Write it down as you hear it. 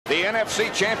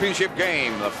NFC Championship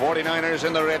Game, the 49ers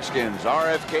and the Redskins,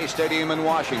 RFK Stadium in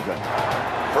Washington.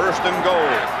 First and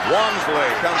goal. Walmsley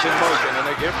comes in motion, and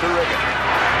they give to Riggins.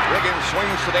 Riggins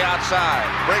swings to the outside,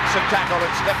 breaks a tackle,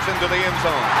 and steps into the end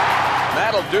zone.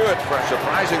 That'll do it for a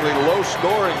surprisingly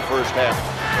low-scoring first half.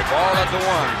 The ball at the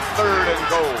 1, third and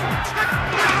goal.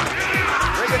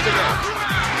 Riggins again.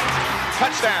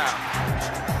 Touchdown.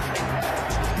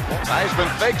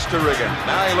 Heisman fakes to Riggins.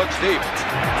 Now he looks deep.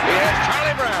 He has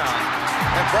Charlie Brown.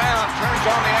 And Brown turns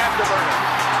on the afterburner.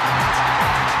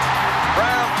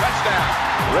 Brown, touchdown.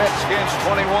 Redskins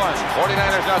 21,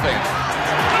 49ers nothing.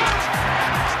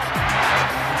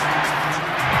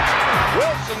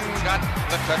 Wilson got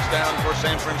the touchdown for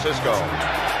San Francisco.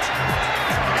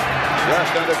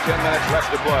 Just under 10 minutes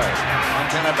left to play.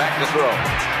 Montana back to throw.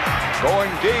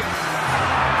 Going deep.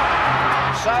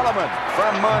 Solomon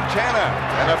from Montana,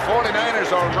 and the 49ers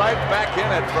are right back in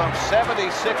it from 76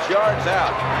 yards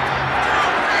out.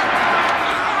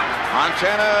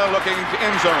 Montana looking to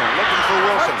end zone, looking for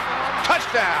Wilson.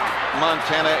 Touchdown!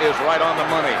 Montana is right on the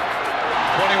money.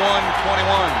 21-21,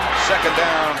 second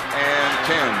down and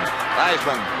 10.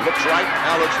 Heisman looks right,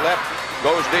 now looks left,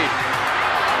 goes deep.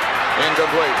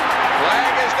 Incomplete.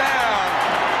 Flag is down.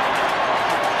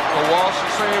 Well, Walsh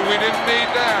is saying we didn't need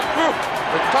that.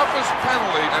 The toughest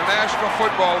penalty in the National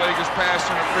Football League is pass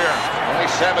interference.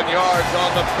 Only 7 yards on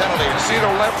the penalty. You see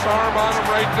the left arm on him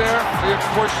right there? See it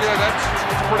push in? That's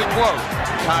pretty close.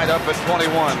 Tied up at 21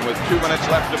 with 2 minutes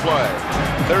left to play.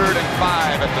 Third and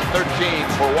 5 at the 13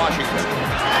 for Washington.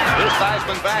 This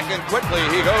Heisman back in quickly.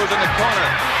 He goes in the corner.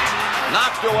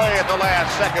 Knocked away at the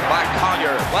last second by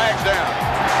Collier. Flags down.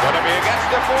 Going to be against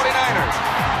the 49ers.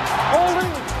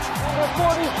 Holding number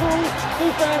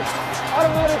 42, defense.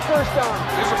 Automatic first down.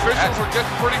 These officials are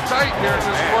getting pretty tight here in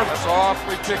this fourth. That's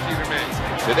awfully picky to me.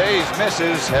 Today's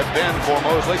misses have been for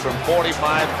Mosley from 45,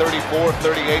 34,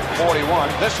 38, 41.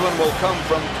 This one will come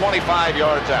from 25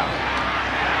 yards out.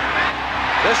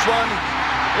 This one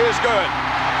is good.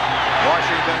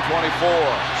 Washington 24,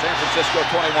 San Francisco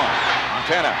 21.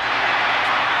 Montana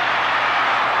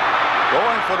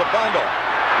going for the bundle.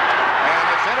 And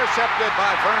it's intercepted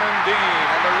by Vernon Dean.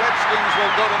 And the Redskins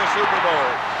will go to the Super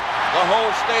Bowl. The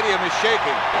whole stadium is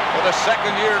shaking for the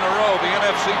second year in a row, the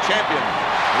NFC champion.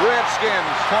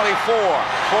 Redskins 24,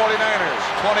 49ers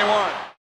 21.